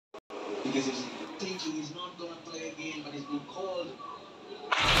Because he's thinking he's not gonna play again, but he's been called.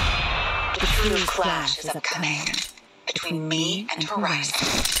 The true clash is upcoming between me and Horizon.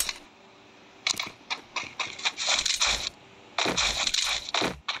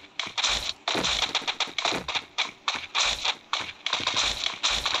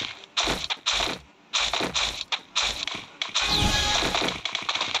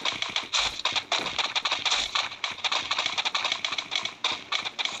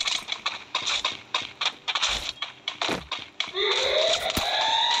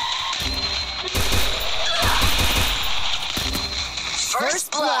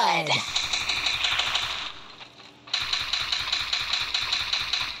 First Blood.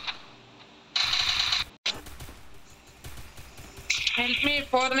 Help me,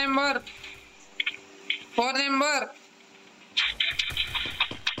 4 number. 4 number.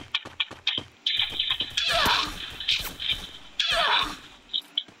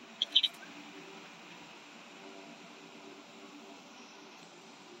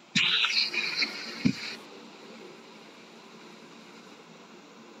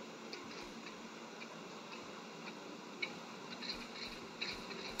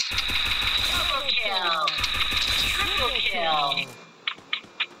 Double kill. Triple kill.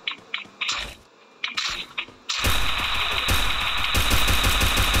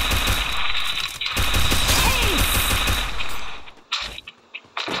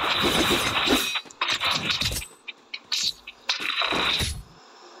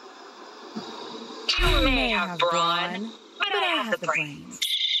 You may have brawn, but I have the brains.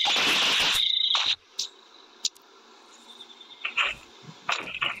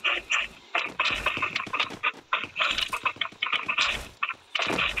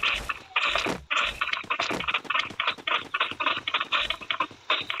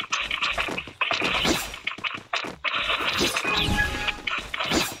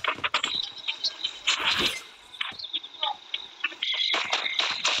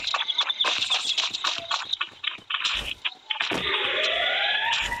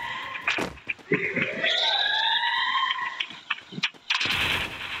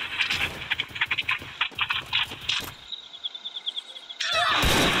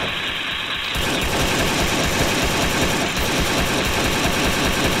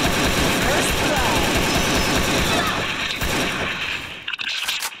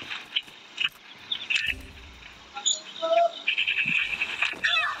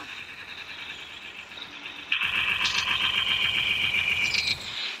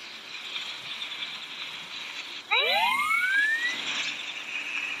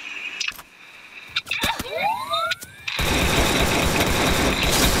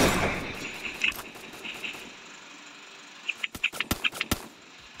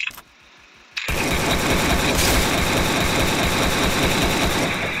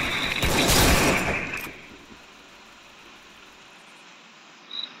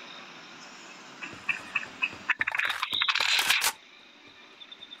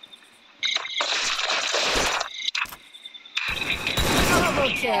 Double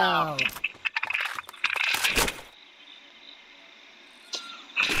kill.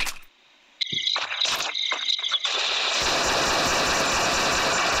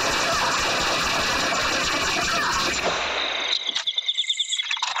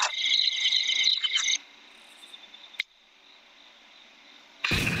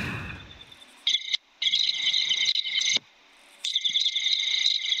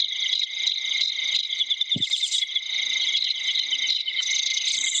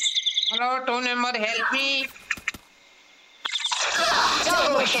 Hello, 2 number, help me.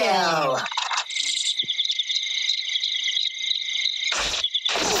 Double kill.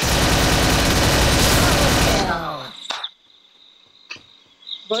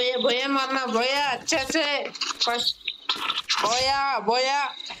 बोया बोया मारना बोया अच्छे से first बोया बोया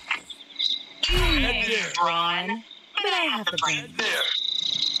You may have brawn, but I have the brains.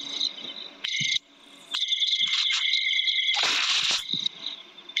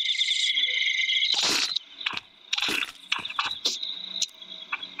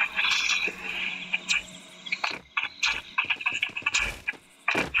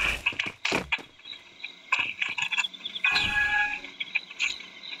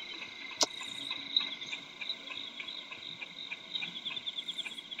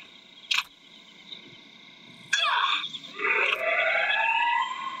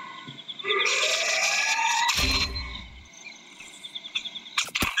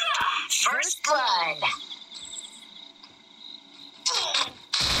 First Blood.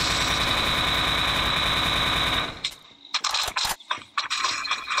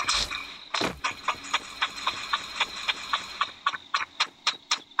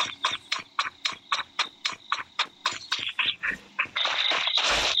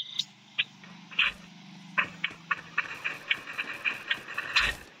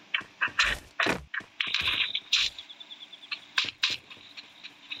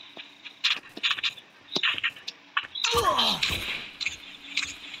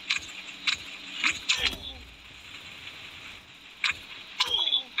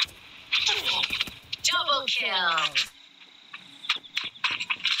 Double kill.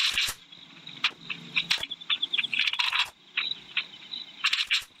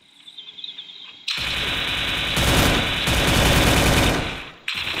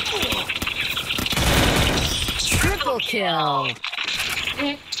 Triple kill.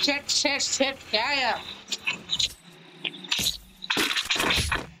 Shit, क्या है यार?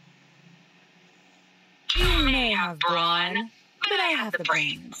 You may have brawn, but I have the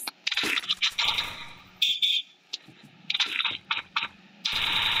brains.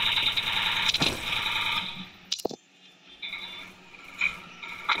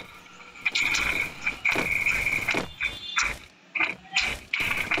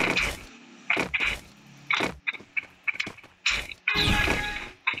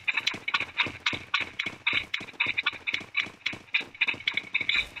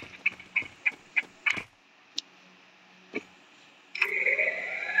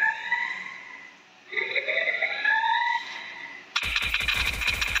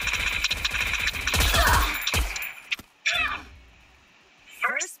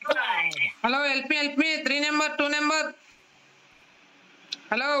 First blood. Hello, help me. 3 number, 2 number.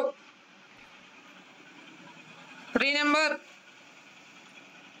 Hello. 3 number.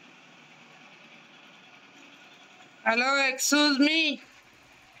 Hello, excuse me.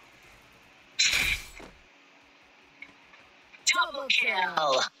 Double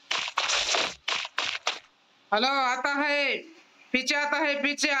kill. Hello आता है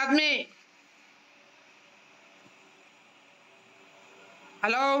पीछे आदमी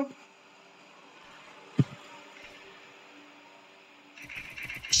hello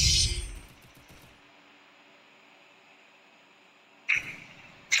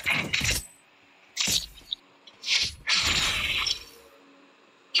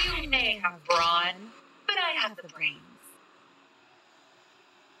You may have brawn, but I have the brains.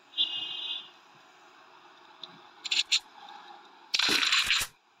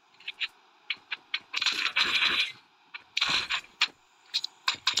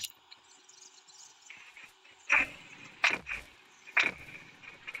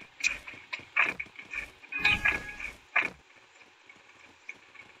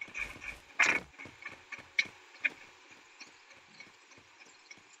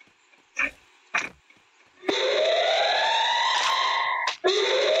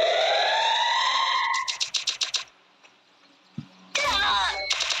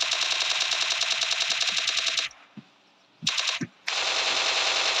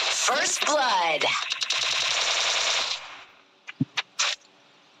 First blood.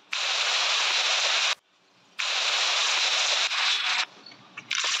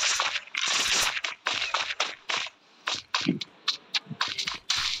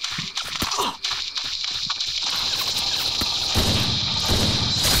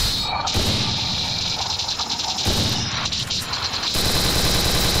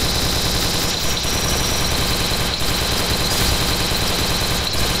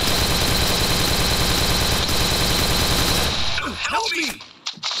 Help me!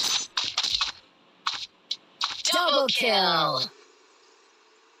 Double kill.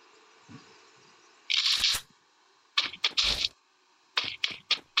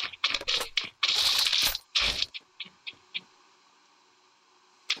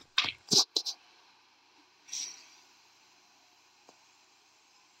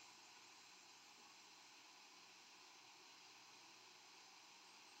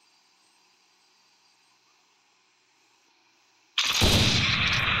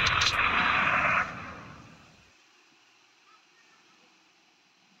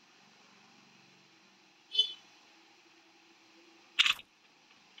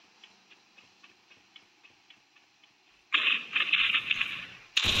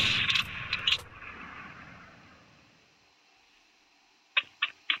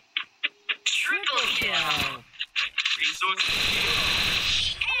 Triple kill.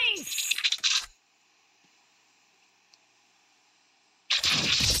 Ace.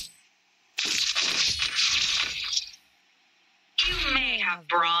 You may have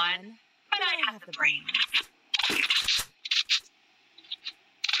brawn, but I have the brains.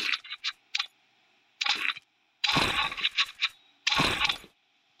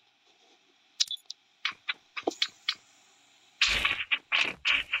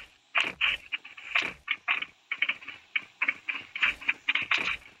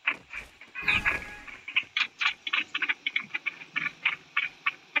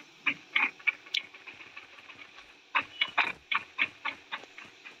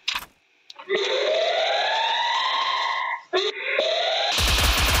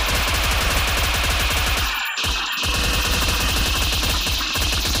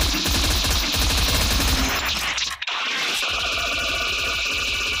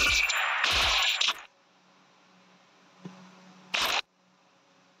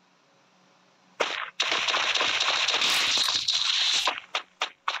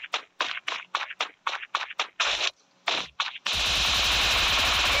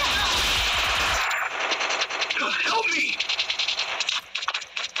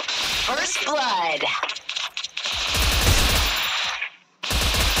 dead.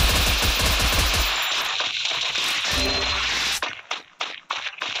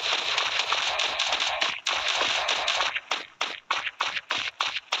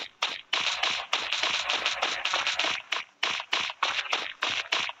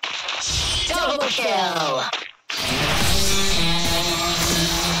 Double kill.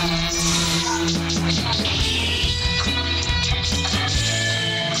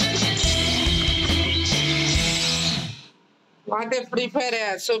 What a Free Fire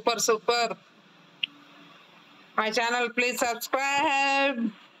है, super super. My channel, please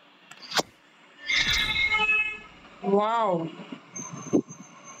subscribe. Wow.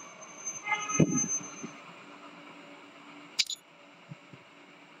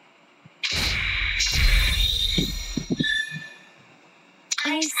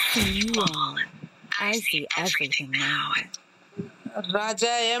 I see you all. I see everything now. Raja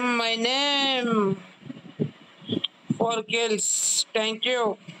M, my name. 4 kills. Thank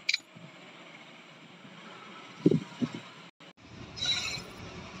you.